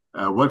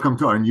Welcome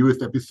to our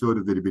newest episode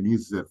of the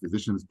Lebanese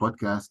Physicians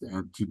Podcast.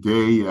 And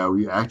today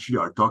we actually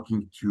are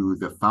talking to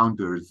the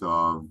founders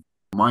of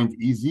Mind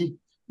Easy,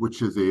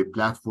 which is a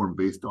platform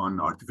based on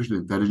artificial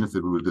intelligence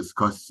that we will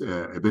discuss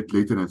a bit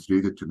later, and it's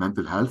related to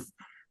mental health.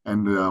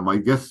 And my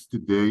guests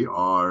today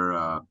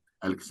are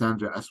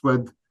Alexandra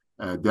Assouad,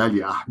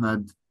 Dalia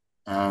Ahmed,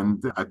 and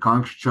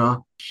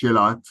Akanksha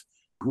Shelat,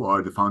 who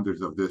are the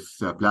founders of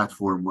this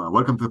platform.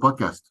 Welcome to the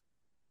podcast.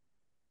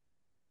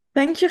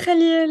 Thank you,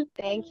 Khalil.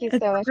 Thank you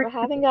so much for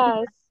having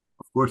us.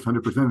 Of course,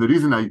 100%. The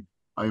reason I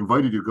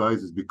invited you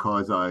guys is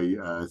because I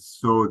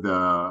saw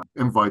the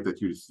invite that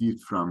you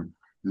received from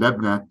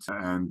Lebnet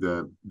and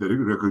the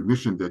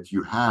recognition that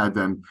you had.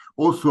 And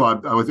also,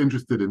 I was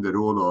interested in the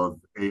role of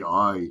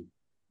AI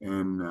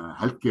in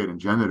healthcare in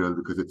general,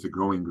 because it's a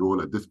growing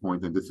role at this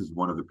point, and this is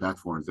one of the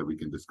platforms that we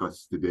can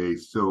discuss today.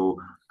 So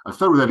I'll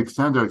start with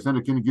Alexandra.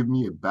 Alexandra, can you give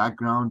me a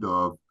background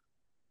of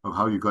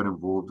how you got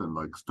involved in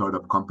like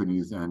startup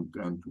companies and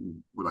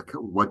like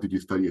what did you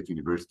study at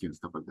university and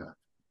stuff like that?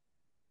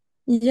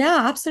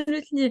 Yeah,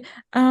 absolutely.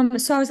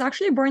 So I was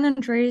actually born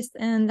and raised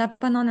in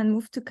Lebanon and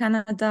moved to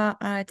Canada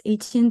at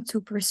 18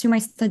 to pursue my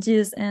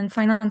studies in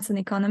finance and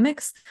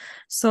economics.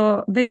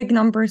 So big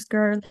numbers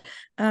girl.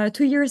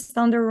 2 years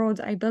down the road,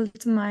 I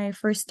built my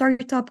first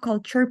startup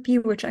called Chirpy,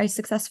 which I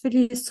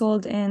successfully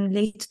sold in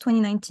late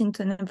 2019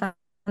 to an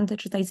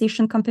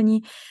digitization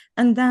company.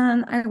 And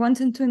then I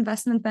went into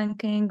investment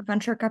banking,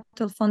 venture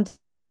capital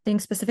funding,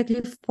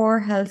 specifically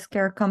for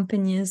healthcare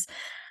companies.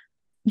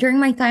 During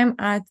my time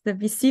at the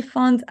VC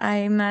fund,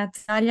 I met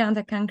Dalia and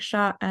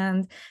Akanksha,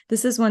 and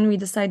this is when we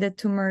decided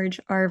to merge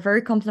our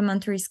very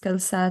complementary skill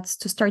sets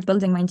to start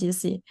building Mind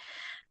Easy.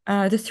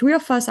 The three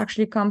of us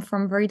actually come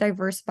from very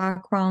diverse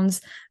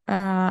backgrounds.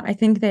 I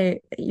think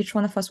each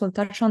one of us will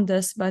touch on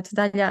this, but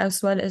Dalia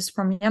as well is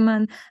from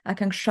Yemen,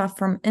 Akanksha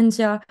from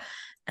India.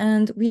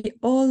 And we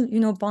all,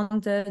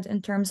 bonded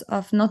in terms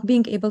of not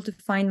being able to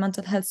find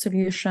mental health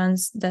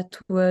solutions that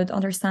would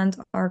understand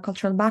our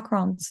cultural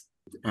backgrounds.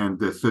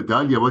 And so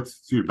Dalia,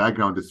 what's your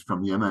background? Is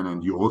from Yemen,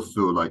 and you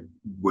also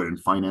were in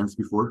finance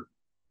before?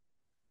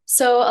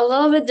 So a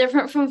little bit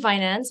different from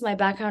finance. My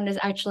background is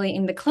actually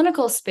in the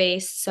clinical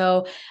space.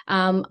 So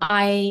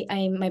my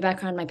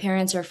background, my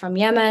parents are from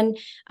Yemen.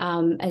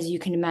 As you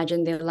can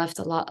imagine, they left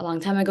a long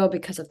time ago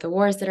because of the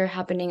wars that are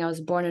happening. I was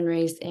born and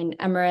raised in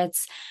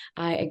Emirates.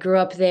 I grew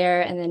up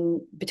there, and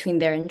then between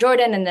there and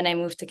Jordan, and then I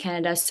moved to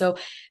Canada. So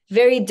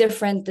very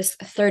different, this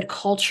third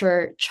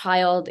culture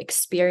child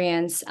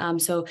experience.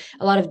 So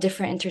a lot of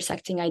different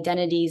intersecting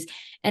identities.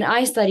 And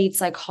I studied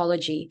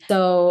psychology.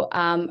 So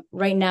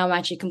right now I'm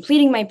actually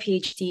completing my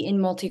PhD in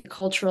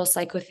multicultural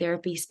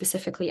psychotherapy,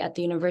 specifically at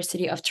the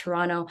University of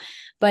Toronto.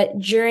 But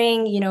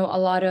during, a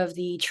lot of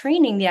the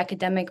training, the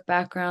academic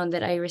background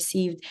that I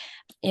received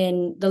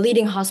in the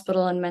leading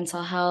hospital in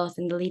mental health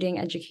and the leading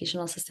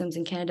educational systems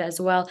in Canada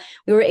as well,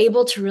 we were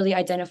able to really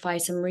identify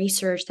some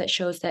research that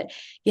shows that,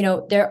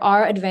 there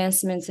are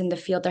advancements in the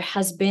field. There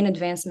has been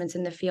advancements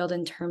in the field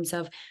in terms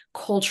of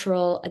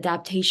cultural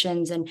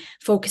adaptations and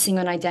focusing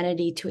on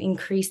identity to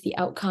increase the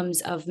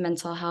outcomes of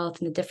mental health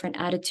and the different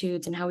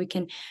attitudes and how we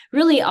can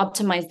really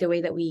optimize the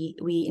way that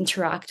we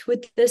interact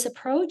with this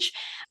approach.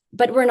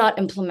 But we're not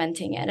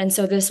implementing it. And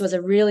so this was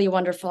a really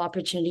wonderful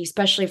opportunity,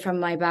 especially from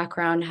my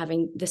background,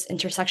 having this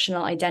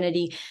intersectional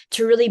identity,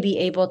 to really be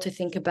able to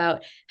think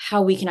about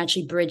how we can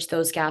actually bridge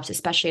those gaps,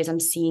 especially as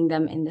I'm seeing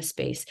them in the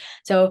space.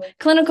 So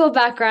clinical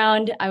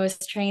background, I was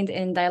trained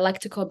in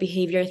dialectical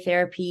behavior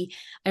therapy.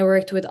 I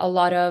worked with a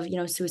lot of,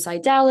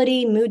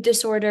 suicidality, mood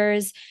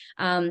disorders,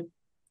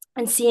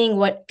 and seeing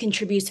what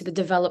contributes to the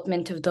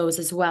development of those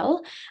as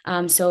well.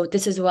 So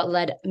this is what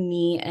led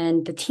me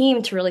and the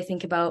team to really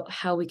think about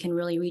how we can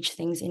really reach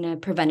things in a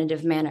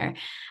preventative manner,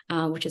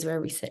 which is where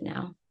we sit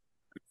now.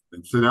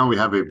 So now we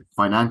have a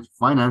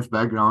finance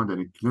background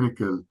and a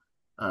clinical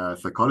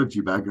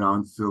psychology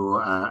background.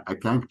 So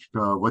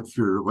Akanksha, what's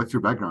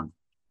your background?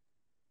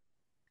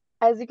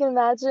 As you can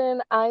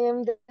imagine, I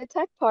am the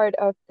tech part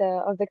of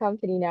the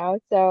company now.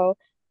 So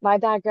my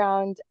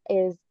background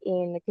is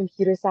in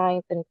computer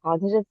science and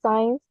cognitive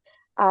science.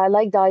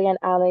 Like Dalia and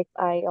Alex,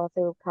 I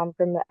also come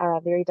from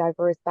a very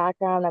diverse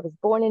background. I was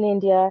born in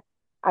India.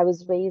 I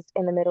was raised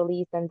in the Middle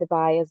East and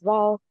Dubai as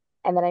well.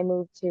 And then I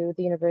moved to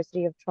the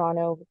University of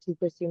Toronto to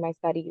pursue my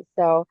studies.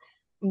 So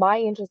my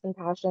interests and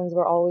passions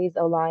were always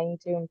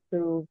aligned to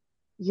improve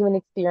human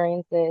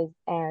experiences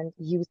and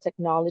use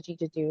technology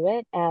to do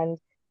it. And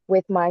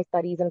with my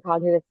studies in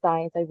cognitive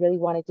science, I really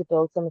wanted to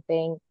build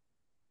something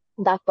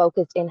that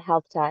focused in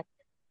health tech.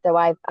 So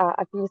I've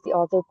previously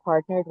also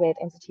partnered with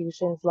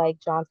institutions like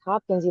Johns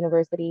Hopkins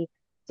University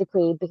to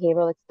create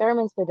behavioral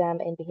experiments for them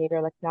in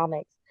behavioral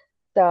economics.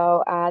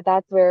 So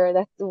that's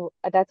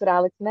what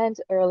Alex meant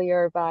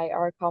earlier by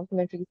our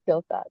complementary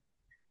skill sets.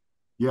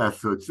 Yeah,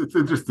 so it's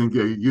interesting.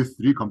 Yeah, you use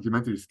three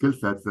complementary skill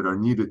sets that are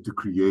needed to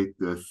create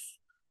this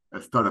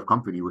startup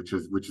company, which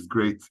is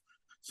great.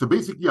 So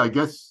basically, I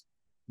guess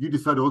you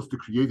decided also to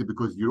create it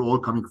because you're all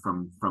coming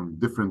from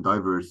different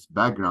diverse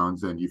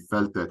backgrounds, and you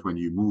felt that when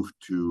you moved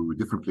to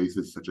different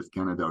places such as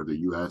Canada or the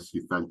US,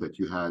 you felt that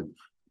you had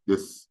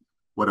this,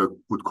 what I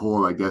would call,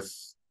 I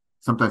guess,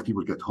 sometimes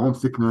people get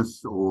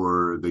homesickness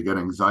or they get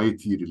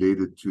anxiety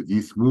related to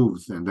these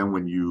moves. And then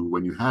when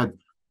you had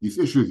these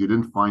issues, you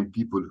didn't find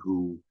people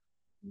who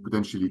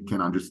potentially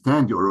can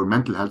understand you, or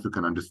mental health who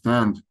can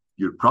understand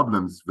your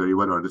problems very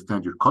well or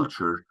understand your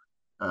culture,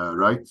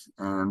 right?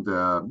 And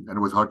it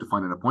was hard to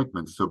find an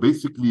appointment. So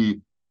basically,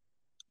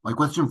 my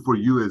question for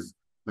you is,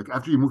 like,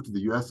 after you moved to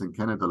the US and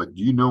Canada, like,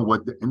 do you know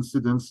what the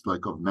incidence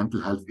like of mental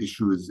health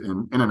issues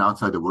in and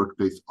outside the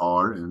workplace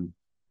are in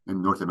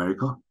North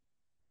America?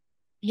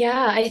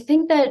 Yeah, I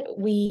think that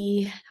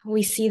we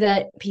see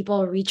that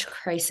people reach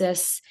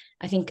crisis.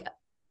 I think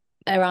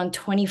around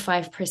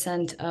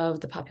 25%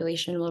 of the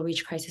population will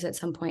reach crisis at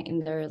some point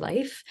in their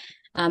life.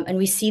 And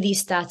we see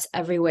these stats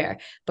everywhere.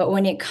 But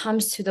when it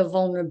comes to the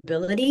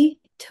vulnerability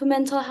to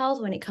mental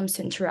health, when it comes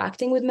to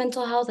interacting with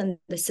mental health and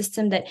the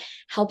system that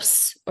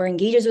helps or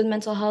engages with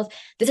mental health,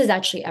 this is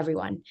actually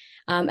everyone.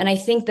 And I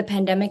think the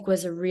pandemic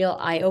was a real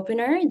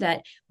eye-opener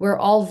that we're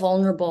all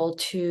vulnerable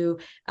to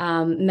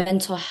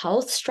mental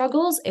health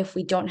struggles if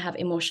we don't have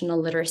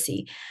emotional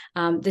literacy.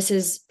 This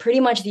is pretty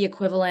much the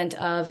equivalent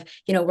of,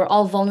 we're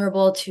all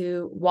vulnerable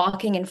to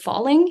walking and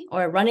falling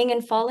or running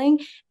and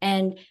falling,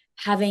 and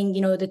having,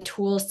 the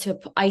tools to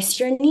ice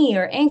your knee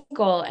or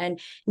ankle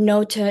and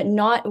know to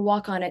not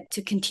walk on it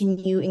to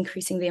continue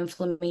increasing the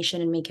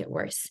inflammation and make it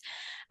worse.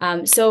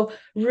 So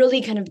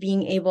really kind of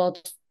being able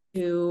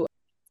to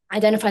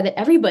identify that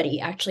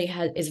everybody actually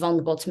is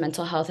vulnerable to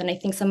mental health. And I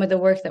think some of the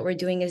work that we're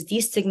doing is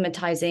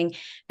destigmatizing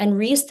and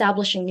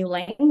reestablishing new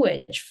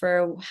language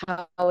for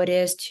how it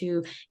is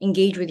to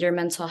engage with your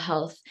mental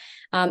health.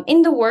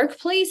 In the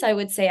workplace, I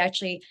would say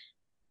actually,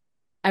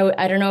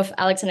 I don't know if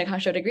Alex and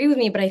Akanksha would agree with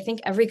me, but I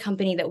think every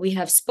company that we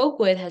have spoke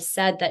with has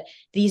said that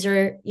these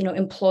are,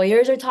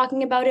 employers are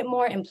talking about it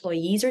more,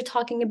 employees are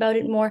talking about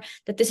it more,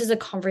 that this is a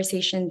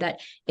conversation that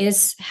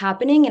is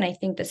happening. And I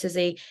think this is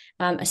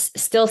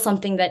still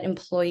something that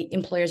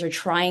employers are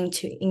trying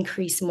to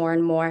increase more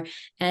and more,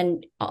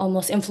 and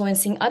almost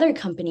influencing other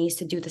companies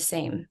to do the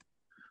same.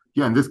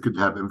 Yeah, and this could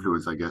have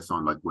influence, I guess,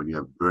 on like when you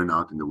have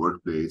burnout in the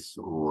workplace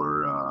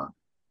or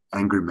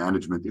anger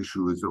management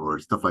issues or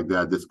stuff like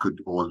that. This could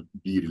all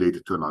be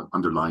related to an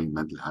underlying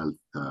mental health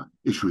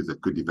issues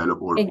that could develop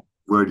or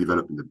were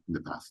developed in the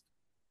past.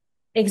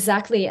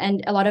 Exactly.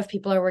 And a lot of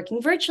people are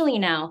working virtually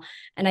now.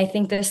 And I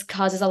think this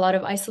causes a lot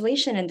of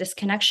isolation and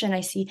disconnection.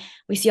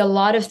 We see a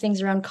lot of things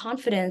around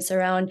confidence,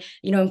 around,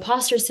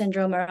 imposter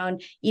syndrome,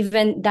 around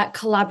even that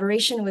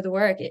collaboration with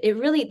work. It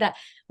really, that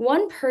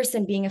one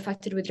person being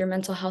affected with your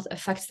mental health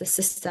affects the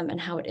system and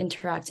how it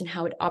interacts and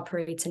how it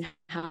operates and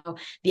how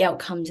the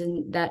outcomes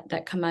and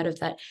that come out of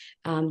that,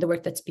 the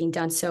work that's being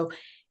done. So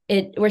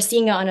we're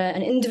seeing it on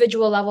an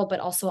individual level, but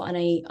also on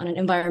an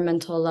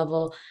environmental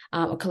level,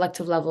 a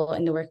collective level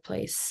in the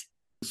workplace.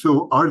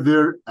 So are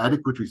there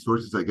adequate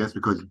resources, I guess,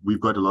 because we've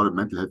got a lot of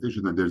mental health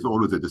issues and there's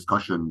always a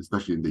discussion,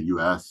 especially in the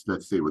US,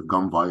 let's say with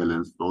gun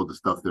violence, all the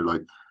stuff, they're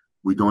like,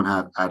 we don't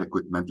have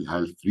adequate mental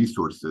health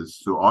resources.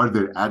 So are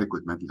there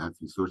adequate mental health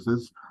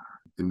resources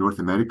in North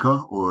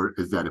America, or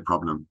is that a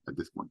problem at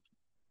this point?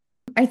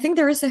 I think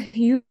there is a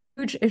huge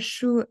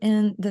issue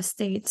in the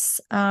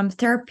States.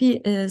 Therapy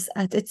is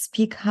at its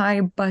peak high,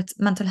 but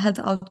mental health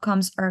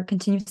outcomes are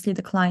continuously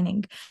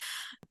declining.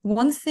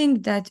 One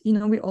thing that,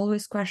 we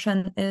always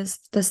question is,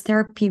 does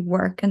therapy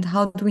work and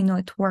how do we know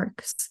it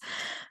works?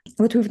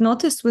 What we've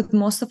noticed with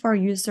most of our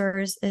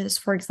users is,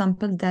 for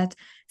example, that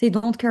they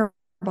don't care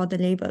about the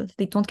label.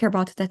 They don't care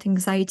about that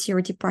anxiety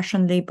or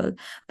depression label,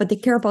 but they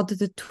care about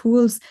the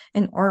tools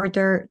in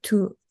order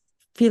to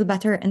feel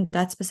better in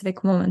that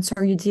specific moment. So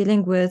are you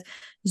dealing with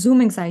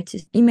Zoom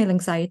anxiety, email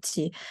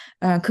anxiety,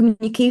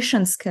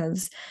 communication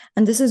skills?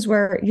 And this is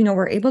where,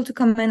 we're able to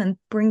come in and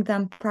bring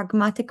them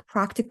pragmatic,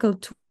 practical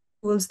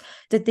tools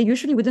that they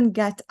usually wouldn't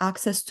get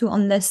access to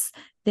unless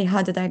they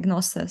had a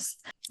diagnosis.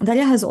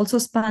 Dalia has also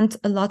spent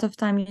a lot of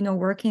time,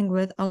 working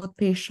with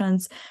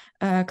outpatients,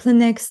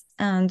 clinics,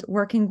 and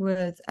working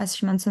with, as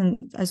she mentioned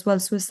as well,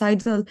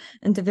 suicidal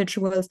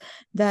individuals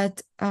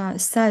that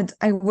said,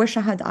 I wish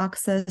I had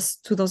access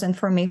to those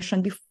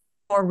information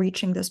before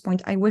reaching this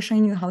point. I wish I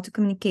knew how to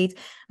communicate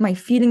my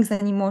feelings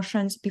and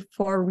emotions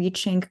before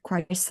reaching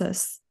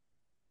crisis.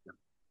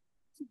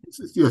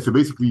 Yeah, so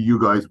basically you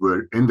guys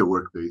were in the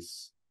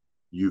workplace.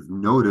 You've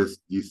noticed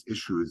these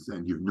issues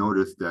and you've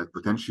noticed that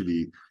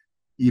potentially,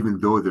 even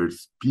though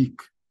there's peak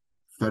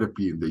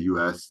therapy in the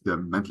US, the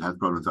mental health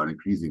problems are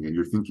increasing. And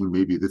you're thinking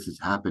maybe this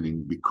is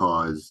happening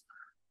because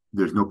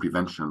there's no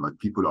prevention. Like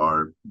people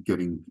are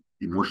getting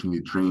emotionally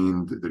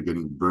drained, they're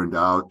getting burned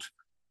out,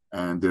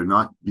 and they're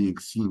not being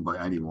seen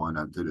by anyone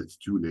until it's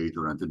too late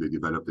or until they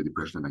develop the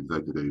depression and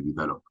anxiety they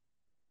develop.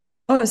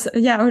 Oh, so,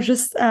 yeah, I was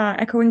just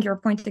echoing your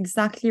point,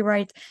 exactly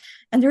right.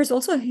 And there's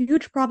also a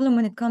huge problem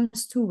when it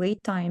comes to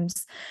wait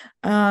times.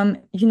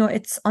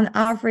 It's on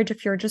average,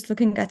 if you're just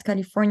looking at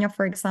California,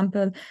 for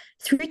example,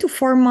 3 to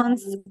 4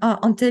 months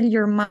until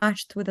you're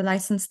matched with a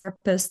licensed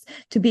therapist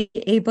to be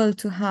able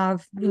to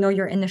have,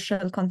 your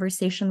initial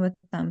conversation with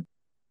them.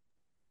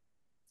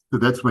 So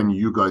that's when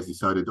you guys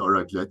decided, all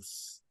right,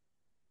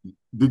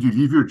 did you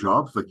leave your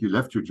jobs? Like you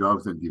left your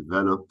jobs and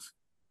developed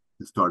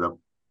the startup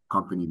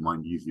company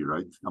Mind Easy,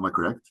 right? Am I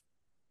correct?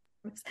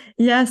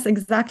 Yes,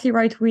 exactly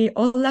right. We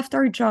all left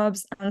our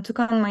jobs and took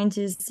on Mind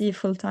Easy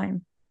full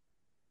time.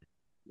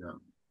 Yeah,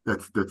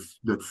 that's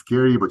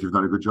scary, but you've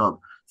done a good job.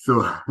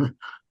 So,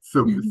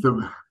 so,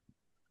 so,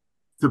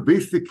 so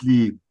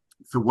basically,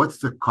 so what's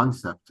the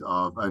concept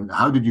of, and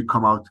how did you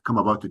come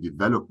about to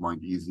develop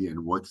Mind Easy,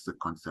 and what's the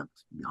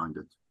concept behind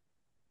it?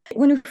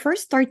 When we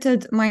first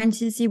started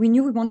Mind Easy, we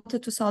knew we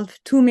wanted to solve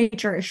two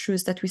major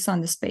issues that we saw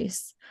in the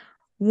space.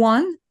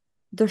 One,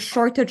 the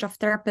shortage of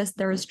therapists.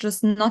 There is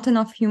just not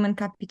enough human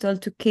capital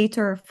to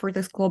cater for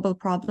this global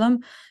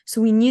problem.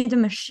 So we need a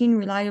machine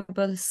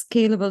reliable,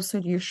 scalable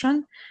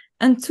solution.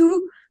 And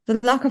two, the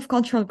lack of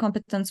cultural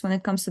competence when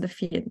it comes to the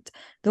field.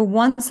 The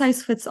one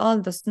size fits all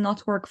does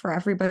not work for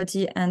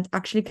everybody and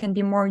actually can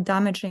be more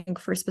damaging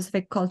for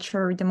specific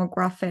culture,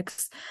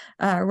 demographics,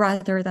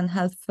 rather than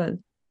helpful.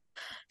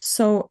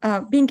 So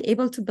being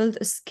able to build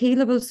a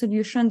scalable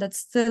solution that's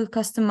still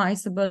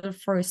customizable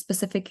for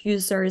specific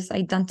users,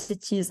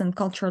 identities, and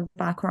cultural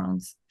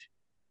backgrounds.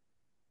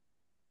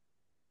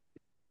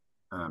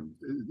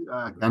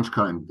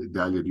 Anshka and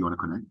Dalia, do you want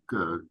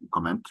to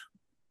comment?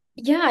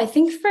 Yeah, I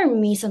think for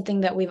me,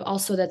 something that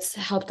that's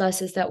helped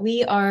us is that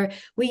we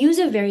use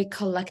a very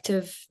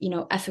collective,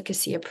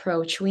 efficacy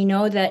approach. We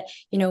know that,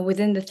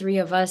 within the three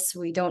of us,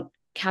 we don't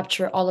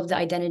capture all of the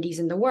identities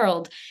in the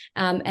world.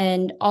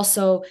 And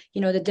also,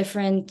 the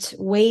different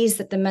ways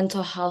that the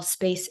mental health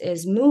space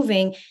is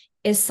moving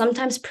is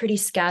sometimes pretty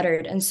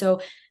scattered. And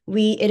so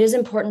it is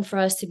important for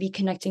us to be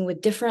connecting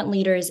with different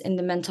leaders in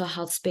the mental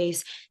health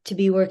space, to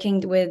be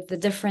working with the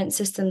different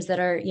systems that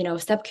are,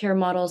 step care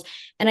models.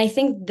 And I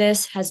think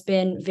this has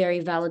been very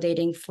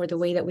validating for the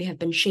way that we have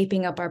been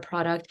shaping up our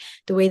product,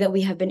 the way that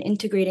we have been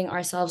integrating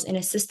ourselves in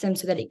a system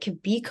so that it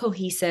could be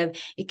cohesive,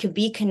 it could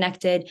be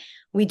connected.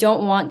 We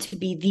don't want to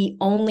be the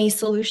only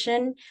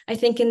solution, I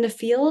think, in the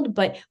field,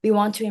 but we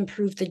want to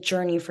improve the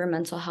journey for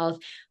mental health,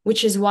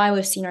 which is why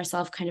we've seen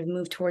ourselves kind of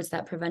move towards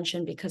that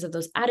prevention because of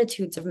those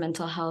attitudes of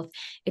mental health.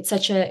 It's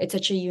such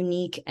a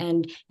unique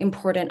and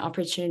important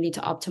opportunity to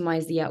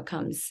optimize the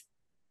outcomes.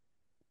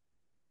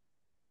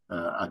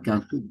 I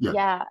can't. Yeah.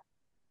 Yeah,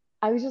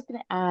 I was just going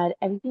to add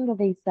everything that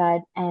they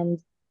said. And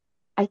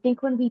I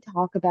think when we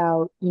talk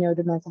about,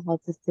 the mental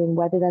health system,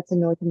 whether that's in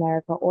North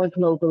America or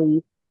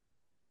globally,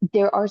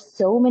 there are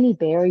so many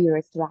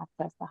barriers to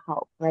access the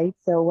help, right?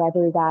 So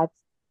whether that's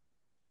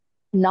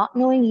not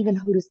knowing even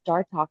who to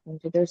start talking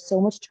to, there's so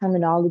much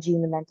terminology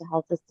in the mental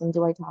health system.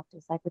 Do I talk to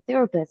a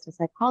psychotherapist, a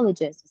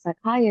psychologist, a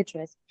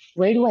psychiatrist?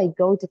 Where do I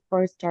go to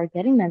first start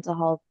getting mental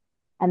health?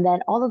 And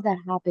then all of that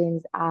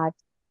happens at,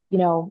 you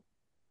know,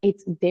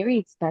 it's very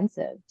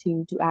expensive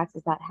to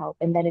access that help.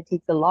 And then it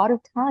takes a lot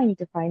of time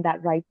to find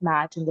that right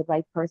match and the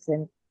right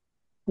person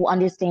who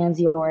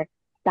understands your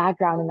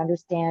background and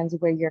understands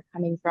where you're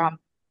coming from.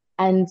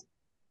 And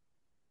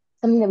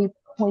something that we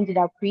pointed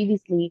out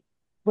previously,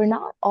 we're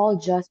not all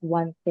just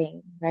one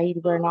thing, right?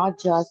 We're not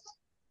just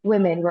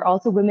women. We're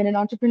also women and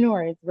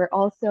entrepreneurs. We're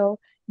also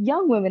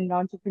young women and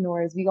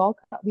entrepreneurs. We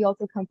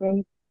also come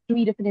from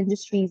three different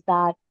industries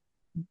that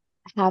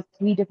have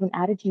three different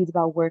attitudes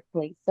about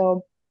workplace.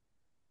 So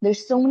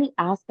there's so many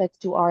aspects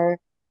to our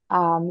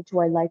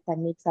life that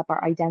makes up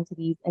our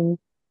identities, and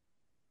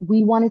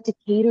we wanted to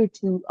cater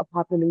to a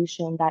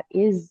population that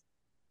is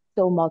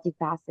so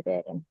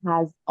multifaceted and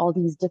has all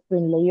these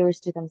different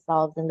layers to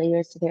themselves and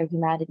layers to their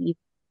humanity.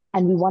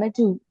 And we wanted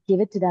to give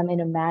it to them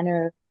in a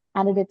manner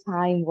and at a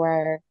time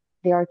where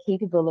they are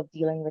capable of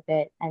dealing with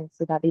it, and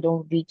so that they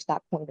don't reach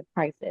that point of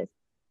crisis.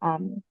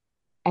 Um,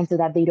 and so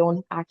that they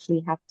don't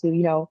actually have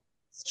to,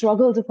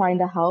 struggle to find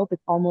the help.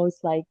 It's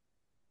almost like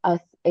a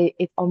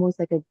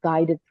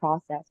guided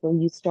process where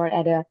you start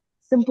at a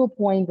simple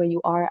point where you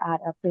are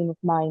at a frame of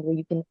mind where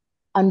you can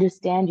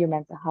understand your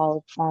mental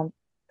health,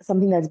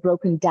 something that's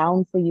broken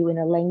down for you in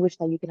a language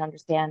that you can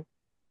understand.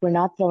 We're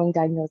not throwing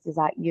diagnoses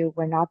at you.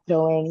 We're not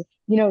throwing,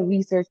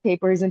 research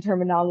papers and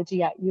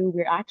terminology at you.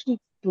 We're actually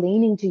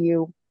explaining to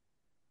you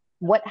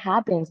what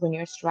happens when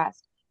you're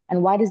stressed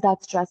and why does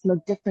that stress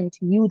look different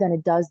to you than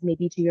it does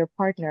maybe to your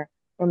partner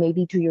or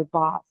maybe to your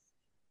boss.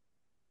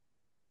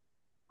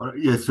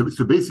 Yeah,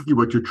 so basically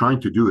what you're trying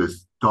to do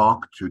is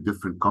talk to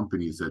different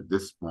companies at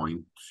this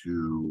point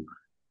to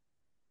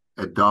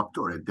adopt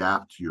or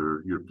adapt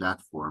your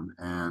platform.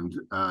 And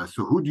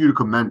so who do you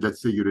recommend?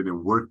 Let's say you're in a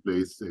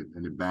workplace,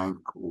 in a bank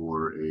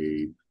or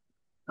a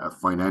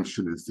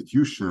financial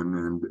institution,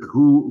 and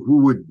who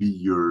would be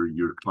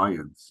your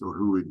clients, or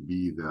who would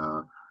be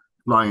the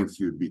clients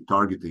you'd be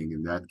targeting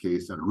in that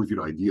case, and who's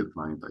your ideal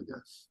client, I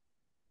guess?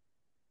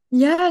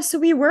 Yeah, so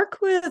we work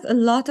with a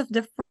lot of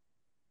different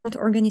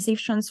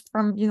organizations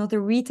from, the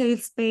retail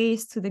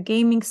space to the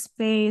gaming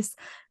space.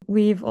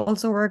 We've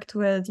also worked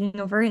with,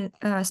 very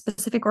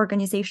specific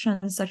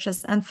organizations such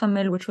as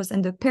Enfamil, which was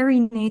in the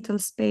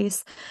perinatal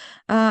space.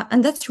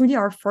 And that's really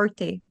our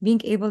forte,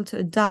 being able to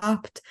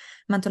adapt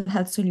mental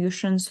health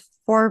solutions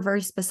for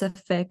very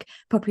specific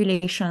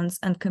populations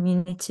and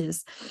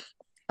communities.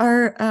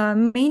 Our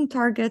main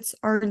targets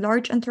are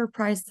large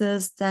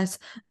enterprises that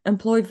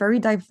employ very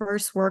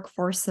diverse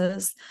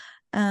workforces.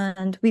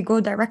 And we go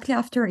directly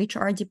after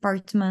HR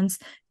departments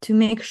to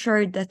make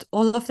sure that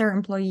all of their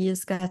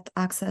employees get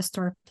access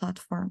to our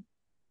platform.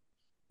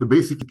 So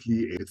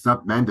basically, it's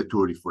not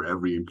mandatory for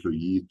every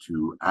employee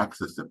to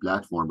access the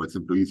platform, but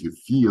employees who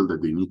feel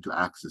that they need to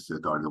access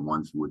it are the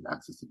ones who would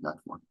access the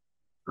platform,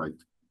 right?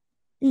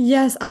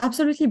 Yes,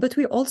 absolutely. But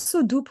we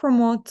also do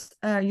promote,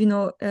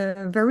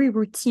 very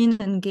routine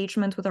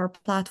engagement with our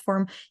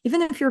platform.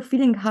 Even if you're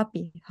feeling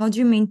happy, how do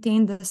you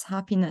maintain this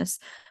happiness?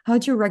 How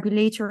do you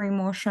regulate your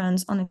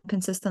emotions on a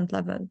consistent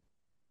level?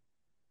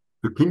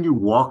 So can you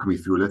walk me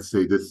through, let's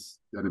say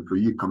an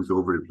employee comes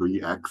over,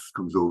 employee X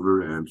comes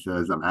over and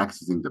says, I'm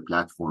accessing the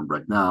platform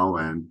right now,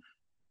 and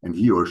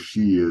he or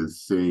she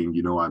is saying,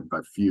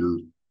 I feel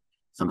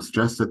some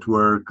stress at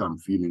work. I'm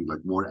feeling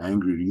like more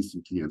angry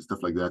recently and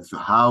stuff like that. So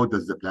how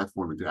does the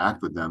platform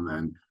interact with them?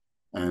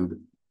 And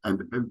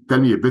and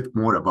tell me a bit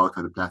more about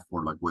how the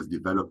platform was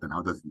developed and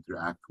how does it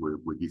interact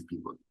with these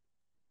people.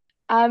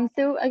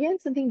 So again,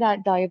 something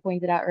that Dalia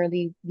pointed out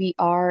early, we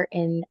are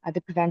in the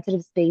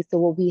preventative space. So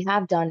what we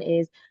have done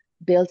is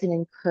built an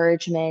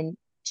encouragement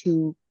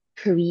to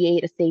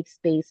create a safe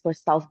space for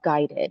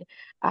self-guided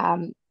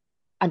um,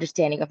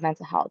 understanding of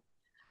mental health.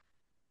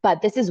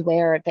 But this is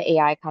where the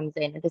AI comes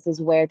in, and this is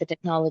where the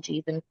technology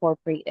is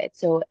incorporated.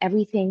 So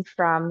everything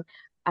from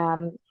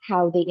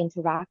how they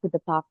interact with the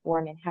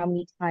platform and how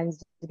many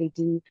times do they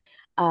do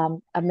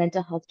a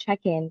mental health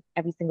check-in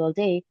every single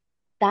day,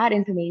 that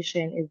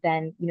information is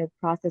then,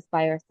 processed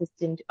by our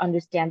system to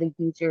understand the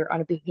user on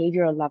a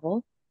behavioral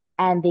level,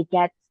 and they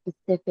get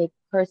specific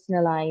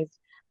personalized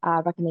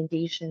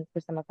recommendations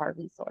for some of our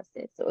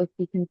resources. So if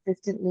we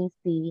consistently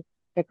see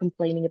they're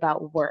complaining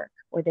about work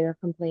or they're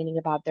complaining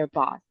about their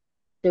boss,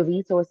 the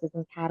resources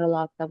and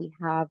catalogs that we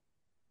have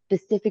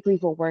specifically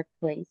for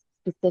workplace,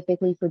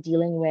 specifically for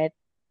dealing with,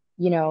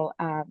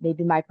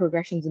 maybe my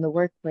progressions in the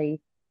workplace,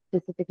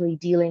 specifically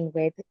dealing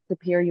with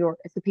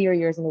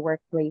superiors in the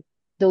workplace,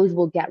 those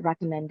will get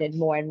recommended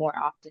more and more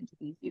often to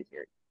these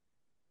users.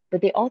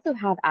 But they also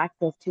have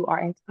access to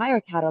our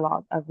entire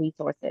catalog of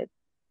resources.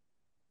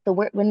 So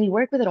when we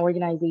work with an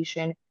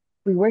organization,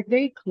 we work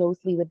very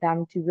closely with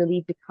them to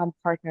really become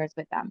partners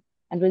with them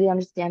and really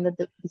understand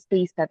the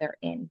space that they're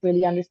in,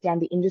 really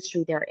understand the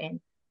industry they're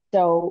in.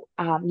 So,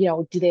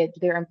 do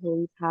their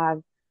employees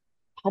have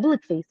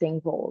public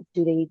facing roles?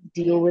 Do they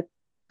deal with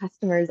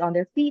customers on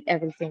their feet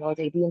every single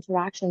day? The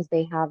interactions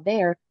they have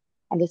there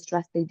and the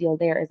stress they deal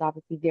there is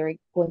obviously going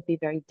to be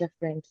very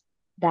different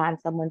than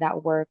someone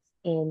that works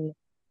in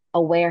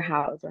a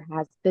warehouse or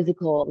has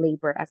physical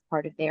labor as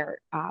part of their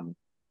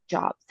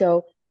job.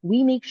 So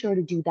we make sure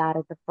to do that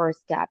as the first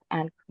step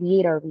and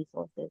create our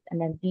resources. And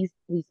then these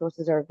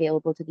resources are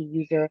available to the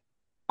user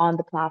on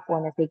the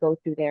platform as they go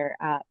through their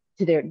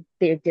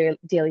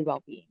daily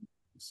well-being.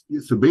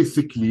 So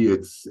basically,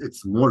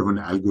 it's more of an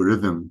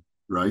algorithm,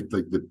 right?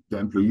 Like the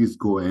employees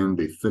go in,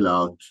 they fill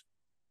out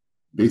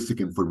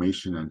basic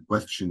information and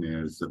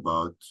questionnaires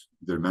about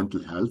their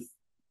mental health,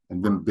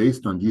 and then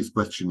based on these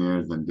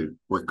questionnaires and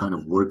what kind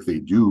of work they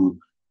do,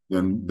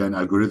 then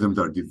algorithms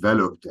are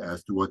developed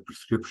as to what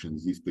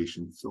prescriptions these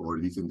patients or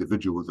these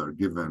individuals are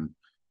given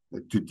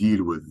to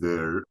deal with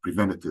their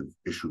preventative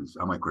issues.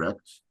 Am I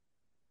correct?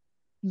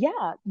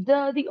 Yeah,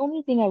 the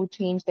only thing I would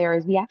change there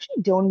is we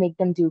actually don't make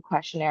them do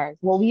questionnaires.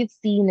 What we've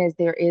seen is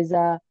there is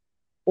a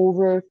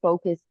over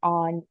focus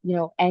on,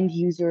 end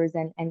users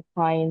and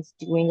clients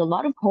doing a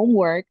lot of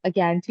homework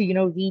again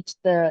to, reach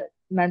the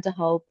mental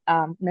health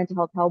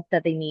help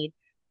that they need.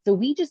 So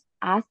we just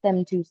ask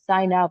them to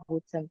sign up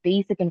with some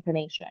basic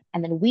information,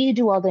 and then we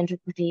do all the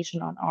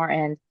interpretation on our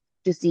end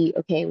to see,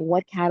 okay,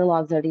 what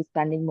catalogs are they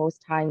spending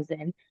most times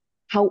in?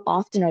 How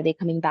often are they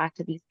coming back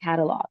to these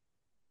catalogs?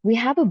 We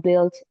have a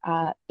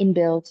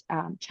inbuilt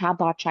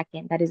chatbot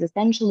check-in that is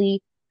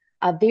essentially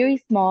a very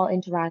small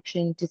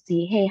interaction to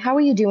see, hey, how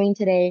are you doing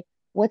today?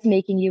 What's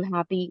making you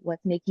happy?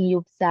 What's making you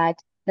upset?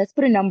 Let's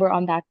put a number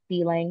on that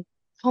feeling.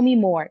 Tell me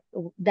more.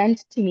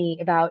 Vent to me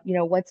about,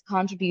 what's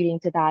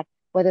contributing to that,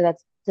 whether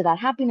that's to that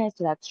happiness,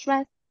 to that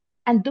stress.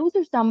 And those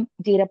are some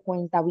data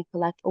points that we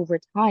collect over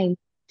time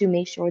to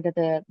make sure that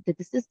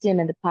the system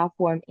and the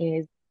platform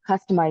is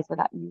customized for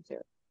that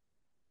user.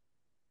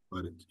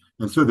 Got it.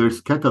 And so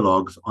there's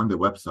catalogs on the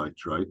website,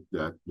 right?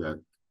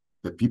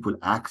 That people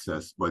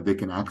access, but they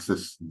can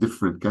access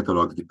different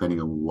catalogs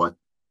depending on what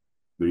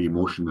their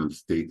emotional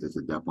state is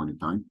at that point in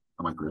time.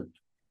 Am I correct?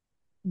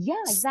 Yeah,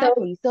 So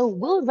exactly. So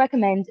we'll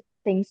recommend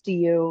things to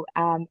you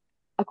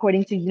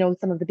according to,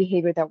 some of the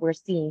behavior that we're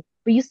seeing,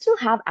 but you still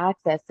have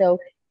access. So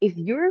if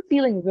you're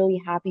feeling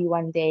really happy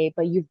one day,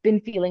 but you've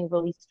been feeling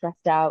really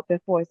stressed out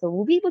before, so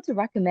we'll be able to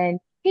recommend,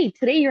 hey,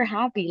 today you're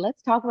happy.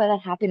 Let's talk about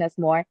that happiness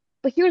more.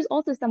 But here's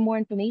also some more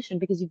information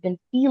because you've been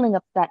feeling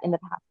upset in the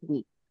past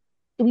week.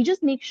 So we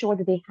just make sure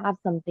that they have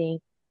something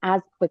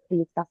as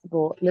quickly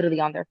accessible,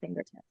 literally on their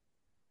fingertips.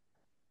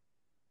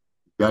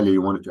 Dalia,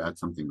 you wanted to add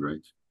something,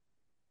 right?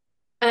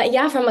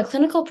 Yeah, from a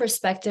clinical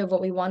perspective, what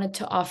we wanted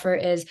to offer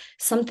is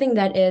something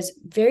that is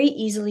very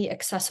easily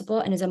accessible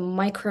and is a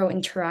micro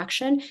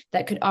interaction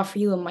that could offer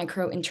you a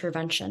micro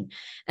intervention.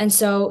 And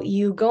so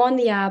you go on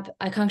the app,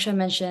 Akanksha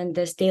mentioned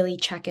this daily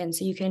check-in.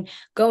 So you can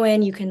go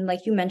in, you can,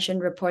 like you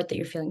mentioned, report that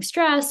you're feeling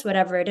stressed,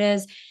 whatever it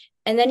is.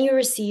 And then you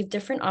receive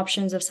different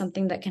options of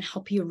something that can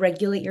help you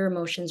regulate your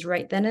emotions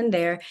right then and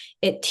there.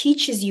 It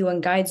teaches you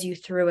and guides you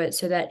through it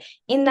so that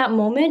in that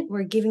moment,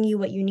 we're giving you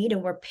what you need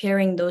and we're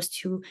pairing those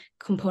two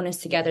components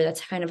together.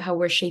 That's kind of how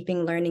we're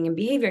shaping learning and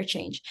behavior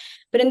change.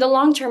 But in the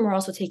long term, we're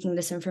also taking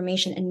this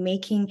information and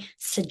making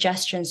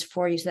suggestions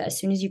for you so that as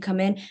soon as you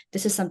come in,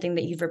 this is something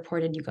that you've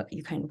reported,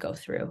 you kind of go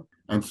through.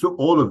 And so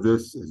all of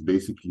this is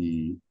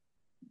basically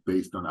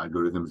based on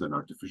algorithms and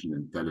artificial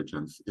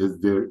intelligence.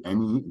 Is there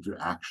any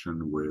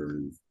interaction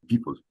with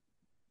people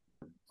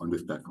on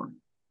this platform?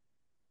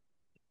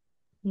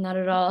 Not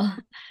at all.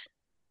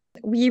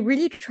 We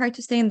really try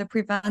to stay in the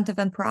preventive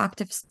and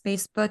proactive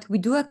space, but we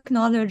do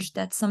acknowledge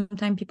that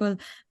sometimes people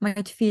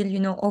might feel,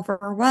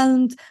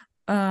 overwhelmed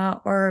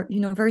or,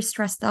 very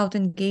stressed out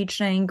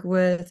engaging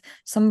with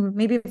some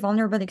maybe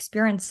vulnerable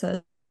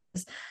experiences.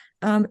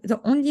 The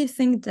only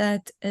thing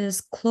that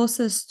is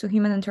closest to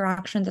human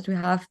interaction that we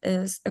have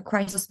is a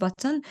crisis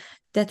button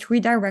that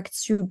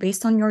redirects you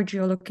based on your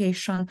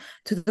geolocation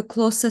to the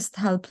closest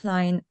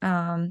helpline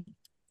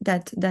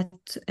that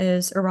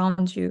is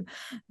around you.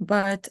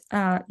 But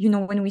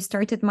when we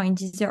started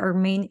Mindesia, our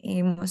main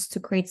aim was to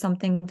create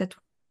something that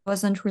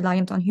wasn't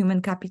reliant on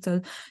human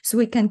capital, so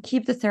we can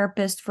keep the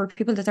therapist for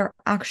people that are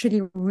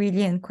actually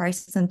really in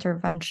crisis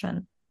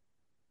intervention.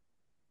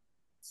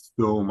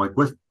 So my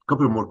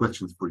couple of more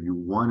questions for you.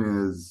 One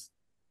is,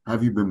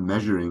 have you been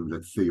measuring,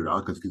 let's say, your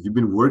outcomes? Because you've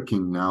been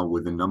working now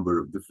with a number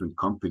of different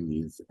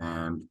companies,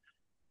 and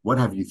what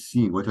have you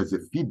seen? What has the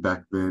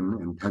feedback been?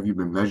 And have you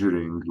been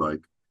measuring, like,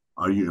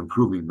 are you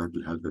improving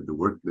mental health at the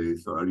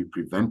workplace, or are you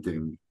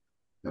preventing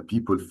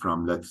people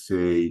from, let's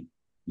say,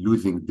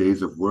 losing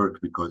days of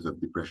work because of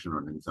depression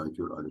or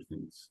anxiety or other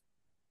things?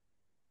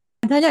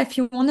 Dalia, if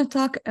you want to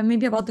talk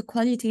maybe about the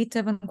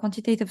qualitative and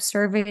quantitative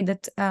survey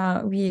that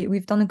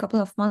we've done a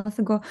couple of months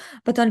ago,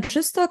 but I'll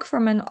just talk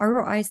from an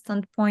ROI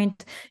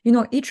standpoint.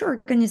 Each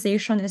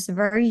organization is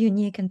very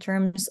unique in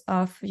terms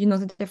of,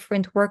 the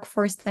different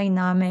workforce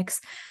dynamics.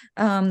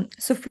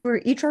 So for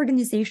each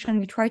organization,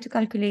 we try to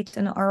calculate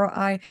an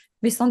ROI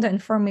based on the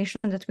information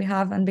that we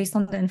have and based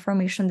on the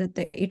information that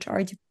the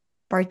HR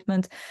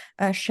department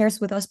shares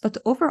with us. But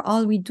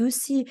overall, we do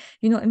see,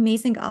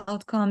 amazing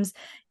outcomes,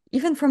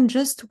 even from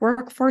just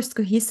workforce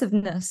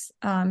cohesiveness,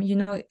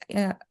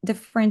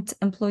 different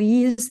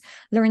employees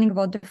learning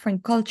about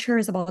different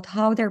cultures, about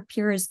how their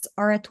peers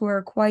are at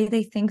work, why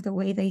they think the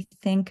way they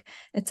think,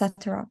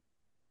 etc.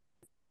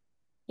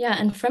 Yeah,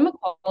 and from a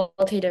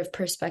qualitative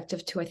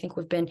perspective too, I think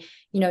we've been,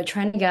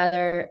 trying to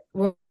gather,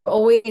 we're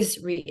always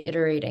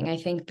reiterating, I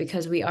think,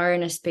 because we are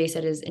in a space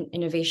that is in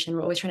innovation,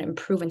 we're always trying to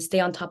improve and stay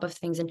on top of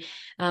things and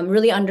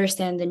really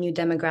understand the new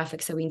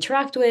demographics that we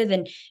interact with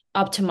and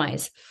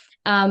optimize.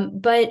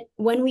 But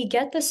when we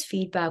get this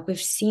feedback, we've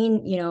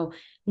seen,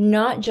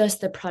 not just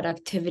the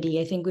productivity.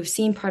 I think we've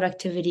seen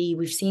productivity,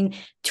 we've seen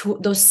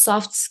those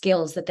soft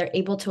skills that they're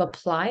able to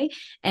apply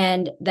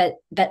and that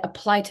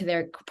apply to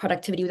their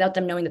productivity without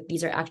them knowing that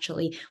these are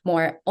actually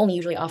more only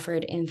usually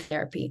offered in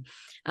therapy.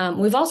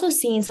 We've also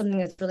seen something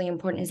that's really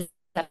important is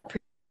that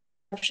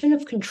perception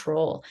of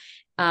control,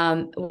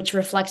 which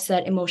reflects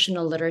that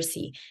emotional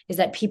literacy, is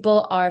that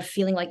people are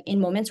feeling like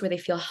in moments where they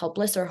feel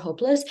helpless or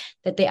hopeless,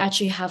 that they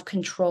actually have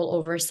control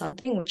over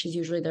something, which is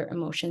usually their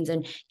emotions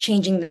and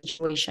changing the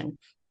situation.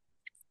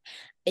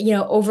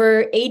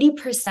 Over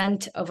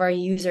 80% of our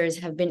users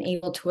have been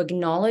able to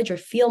acknowledge or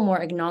feel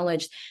more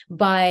acknowledged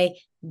by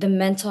the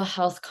mental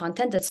health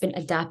content that's been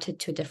adapted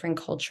to a different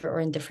culture or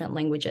in different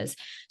languages.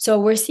 So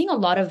we're seeing a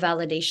lot of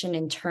validation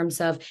in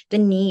terms of the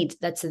need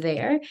that's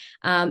there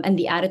and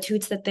the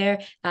attitudes that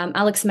there.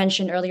 Alex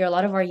mentioned earlier, a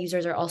lot of our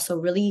users are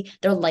also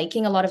they're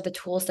liking a lot of the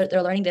tools that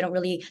they're learning. They're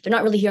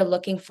not really here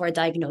looking for a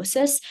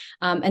diagnosis.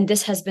 And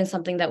this has been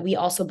something that we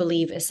also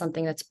believe is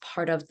something that's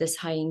part of this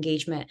high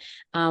engagement.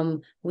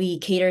 We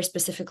cater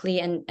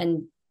specifically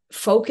and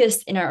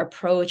focused in our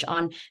approach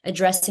on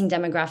addressing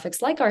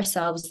demographics like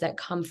ourselves that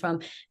come from,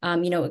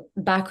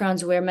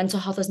 backgrounds where mental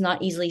health is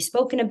not easily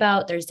spoken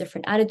about. There's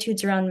different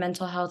attitudes around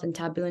mental health and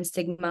taboo and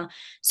stigma.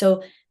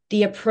 So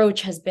the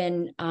approach has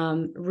been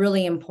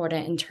really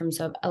important in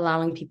terms of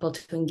allowing people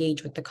to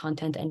engage with the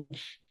content and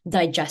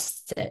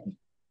digest it.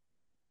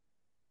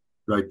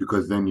 Right,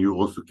 because then you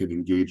also can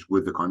engage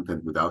with the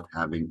content without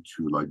having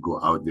to go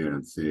out there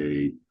and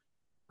say,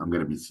 I'm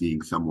going to be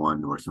seeing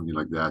someone or something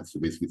like that. So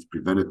basically, it's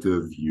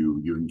preventative.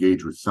 You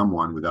engage with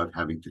someone without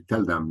having to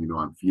tell them,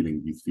 I'm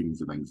feeling these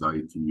feelings of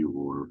anxiety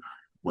or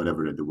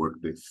whatever at the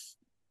workplace.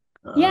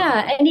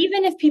 Yeah, and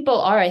even if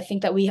people are, I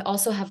think that we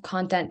also have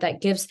content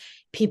that gives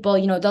people,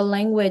 the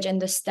language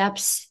and the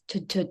steps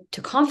to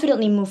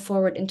confidently move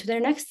forward into their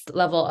next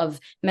level of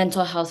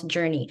mental health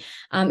journey.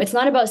 It's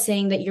not about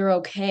saying that you're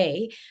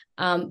okay,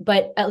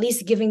 but at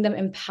least giving them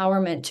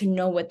empowerment to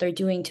know what they're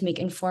doing to make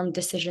informed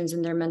decisions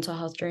in their mental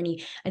health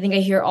journey. I think I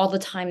hear all the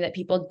time that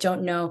people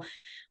don't know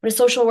what a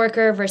social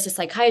worker versus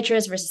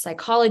psychiatrist versus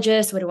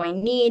psychologist, what do I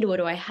need? What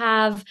do I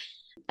have?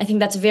 I think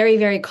that's very,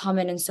 very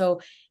common. And so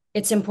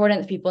it's important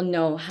that people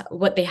know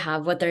what they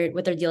have, what they're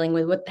dealing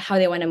with, how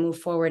they want to move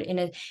forward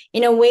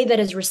in a way that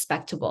is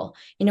respectable,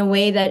 in a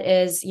way that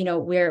is,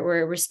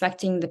 we're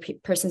respecting the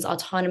person's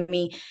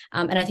autonomy.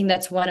 And I think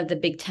that's one of the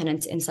big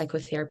tenets in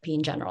psychotherapy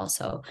in general.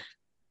 So,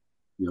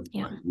 yep,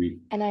 yeah. I agree.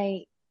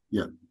 And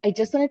Yeah. I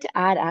just wanted to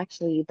add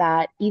actually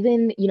that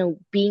even,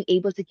 being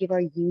able to give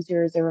our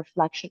users a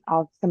reflection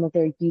of some of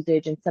their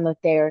usage and some of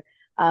their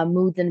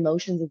moods and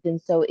emotions has been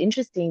so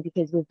interesting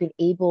because we've been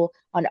able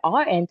on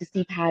our end to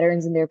see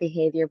patterns in their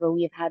behavior, but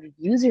we have had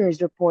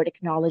users report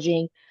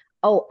acknowledging,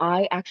 oh,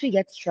 I actually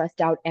get stressed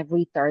out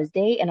every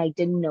Thursday, and I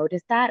didn't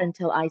notice that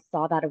until I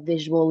saw that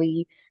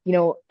visually,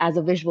 as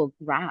a visual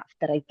graph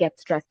that I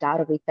get stressed out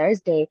every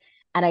Thursday.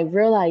 And I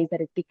realized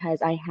that it's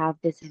because I have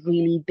this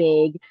really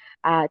big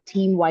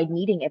team-wide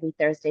meeting every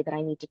Thursday that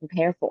I need to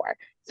prepare for.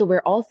 So we're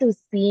also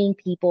seeing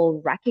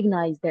people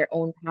recognize their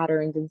own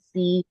patterns and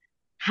see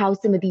how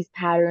some of these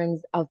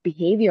patterns of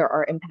behavior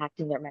are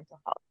impacting their mental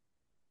health.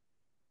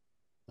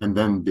 And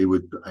then they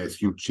would, I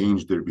assume,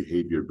 change their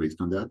behavior based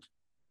on that.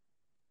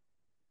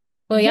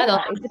 Well, yeah, they'll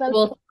Yeah, have it's about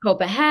tools to cope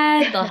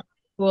ahead. They'll have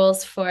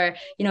tools for,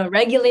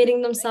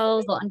 regulating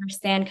themselves. They'll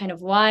understand kind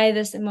of why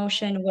this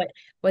emotion,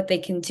 what they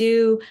can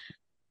do.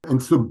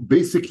 And so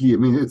basically, I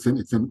mean, it's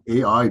an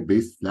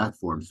AI-based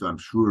platform. So I'm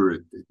sure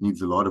it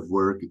needs a lot of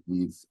work. It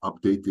needs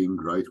updating,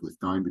 right, with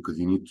time because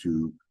you need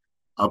to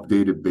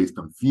update it based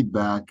on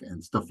feedback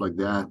and stuff like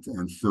that.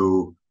 And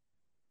so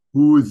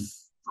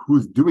who's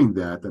doing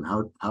that and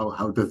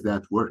how does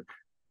that work?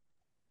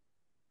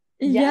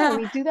 Yeah,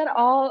 we do that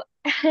all.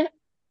 Oh,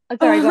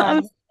 sorry, go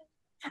on.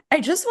 I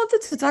just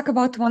wanted to talk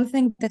about one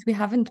thing that we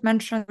haven't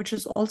mentioned, which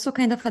is also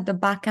kind of at the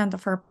back end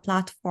of our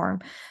platform.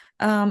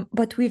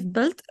 But we've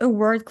built a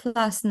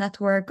world-class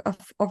network of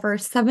over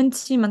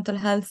 70 mental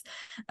health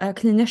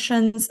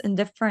clinicians in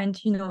different,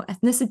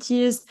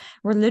 ethnicities,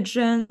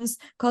 religions,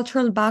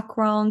 cultural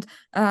background,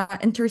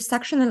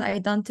 intersectional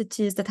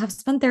identities that have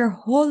spent their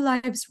whole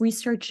lives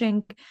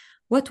researching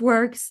what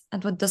works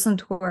and what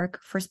doesn't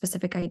work for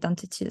specific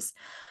identities,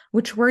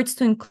 which words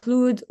to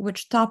include,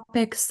 which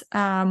topics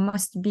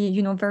must be,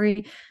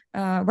 very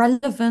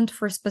relevant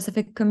for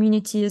specific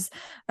communities,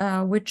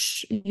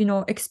 which,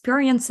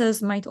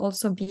 experiences might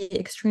also be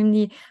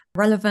extremely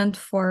relevant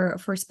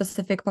for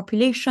specific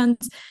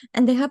populations.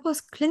 And they help us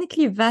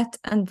clinically vet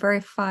and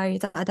verify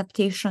the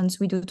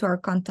adaptations we do to our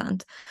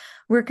content.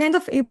 We're kind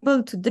of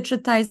able to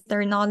digitize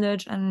their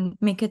knowledge and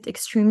make it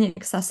extremely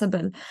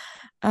accessible.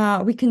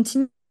 We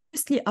continue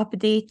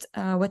update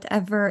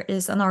whatever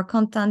is on our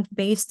content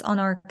based on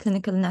our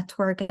clinical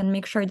network and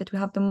make sure that we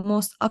have the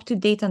most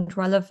up-to-date and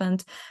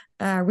relevant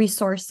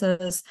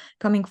resources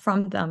coming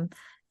from them.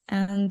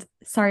 And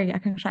sorry,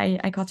 Akanksha,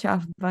 I cut you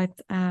off, but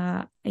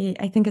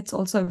I think it's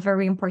also a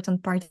very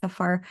important part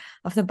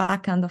of the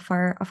back end of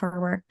our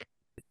work.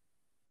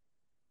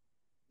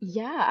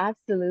 Yeah,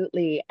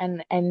 absolutely.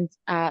 And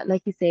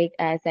like you say,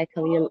 said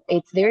Khalil,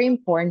 it's very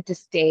important to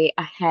stay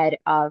ahead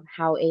of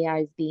how AI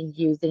is being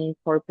used and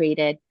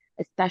incorporated,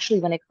 especially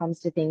when it comes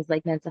to things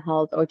like mental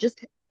health or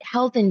just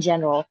health in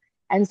general.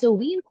 And so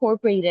we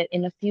incorporate it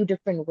in a few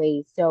different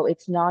ways. So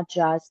it's not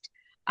just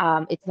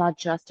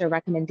a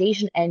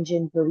recommendation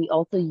engine, but we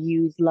also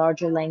use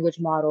larger language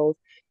models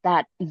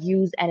that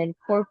use and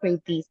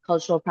incorporate these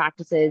cultural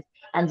practices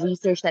and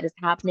research that is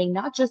happening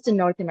not just in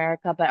North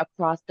America, but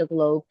across the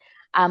globe.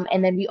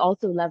 And then we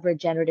also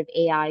leverage generative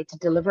AI to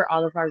deliver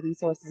all of our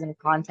resources and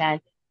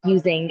content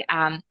using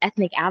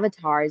ethnic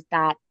avatars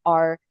that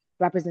are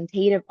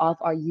representative of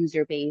our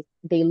user base.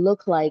 They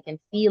look like and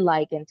feel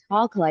like and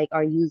talk like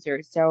our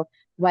users. So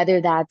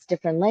whether that's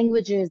different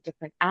languages,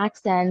 different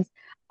accents,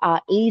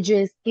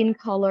 ages, skin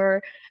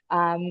color,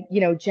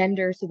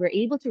 gender. So we're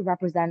able to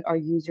represent our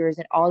users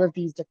in all of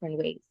these different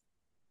ways.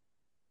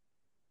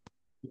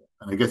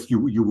 And I guess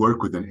you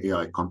work with an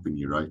AI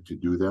company, right, to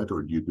do that,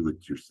 or do you do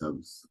it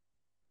yourselves?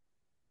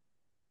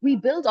 We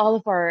build all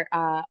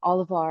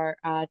of our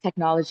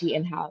technology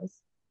in-house.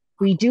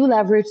 We do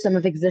leverage some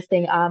of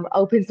existing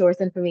open source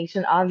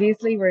information.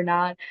 Obviously, we're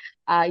not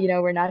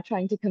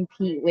trying to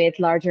compete with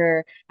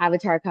larger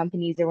avatar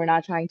companies, or we're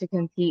not trying to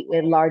compete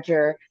with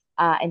larger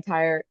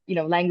entire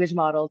language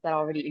models that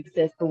already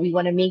exist. But we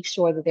want to make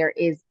sure that there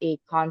is a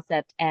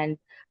concept and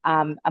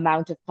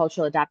amount of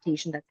cultural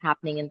adaptation that's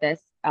happening in this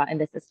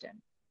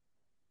system.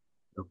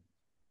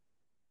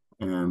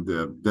 And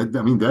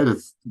that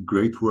is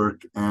great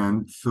work.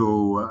 And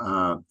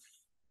so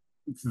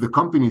the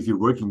companies you're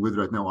working with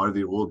right now, are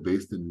they all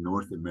based in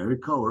North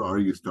America, or are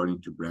you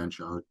starting to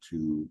branch out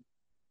to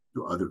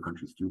other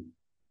countries too?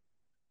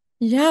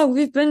 Yeah,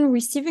 we've been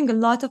receiving a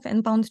lot of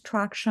inbound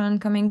traction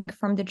coming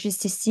from the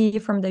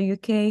GCC, from the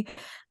UK.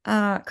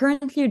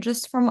 Currently,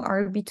 just from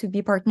our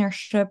B2B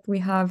partnership, we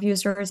have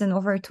users in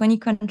over 20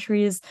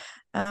 countries.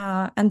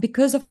 And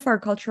because of our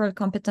cultural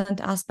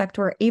competent aspect,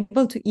 we're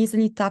able to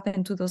easily tap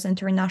into those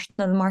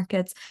international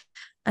markets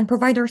and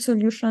provide our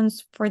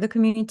solutions for the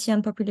community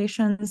and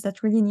populations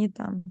that really need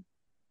them.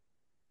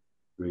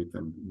 Great.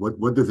 And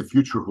what does the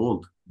future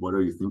hold? What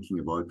are you thinking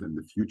about in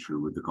the future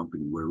with the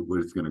company? Where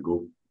it's going to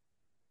go?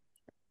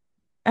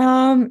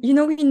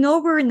 We know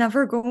we're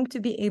never going to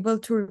be able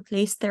to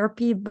replace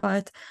therapy,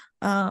 but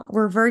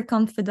we're very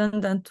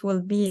confident that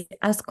we'll be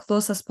as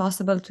close as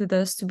possible to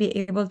this, to be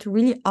able to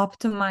really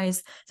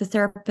optimize the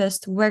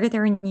therapist where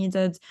they're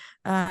needed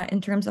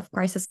in terms of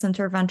crisis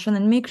intervention,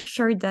 and make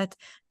sure that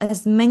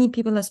as many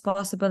people as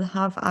possible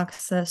have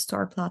access to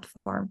our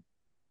platform.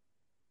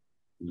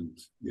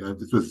 Yeah,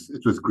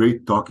 it was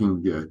great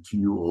talking to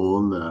you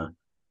all,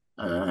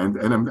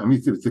 and I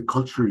mean it's a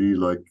culturally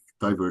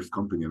diverse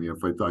company. I mean,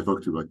 if I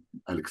talked to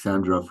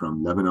Alexandra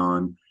from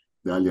Lebanon,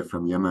 Dalia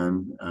from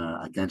Yemen,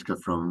 Akanksha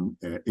from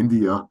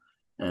India,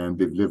 and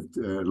they've lived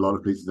a lot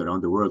of places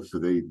around the world. So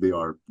they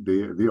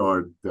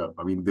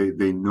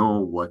know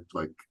what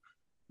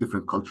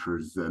different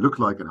cultures look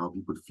like and how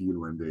people feel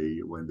when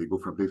they go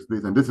from place to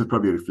place. And this is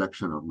probably a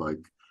reflection of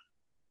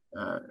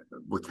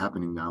what's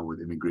happening now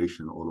with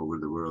immigration all over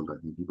the world. I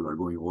think people are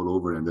going all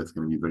over, and that's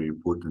going to be very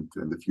important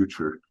in the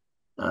future.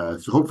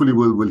 So hopefully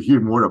we'll hear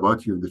more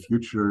about you in the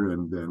future,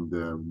 and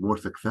more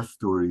success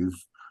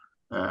stories,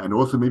 and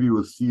also maybe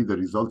we'll see the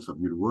results of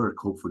your work,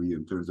 hopefully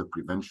in terms of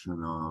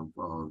prevention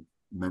of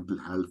mental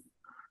health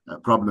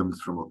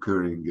problems from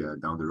occurring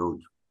down the road.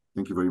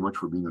 Thank you very much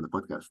for being on the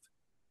podcast.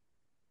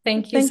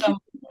 Thank you so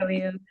much,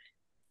 Khalil.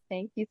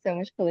 Thank you so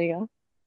much, Khalil.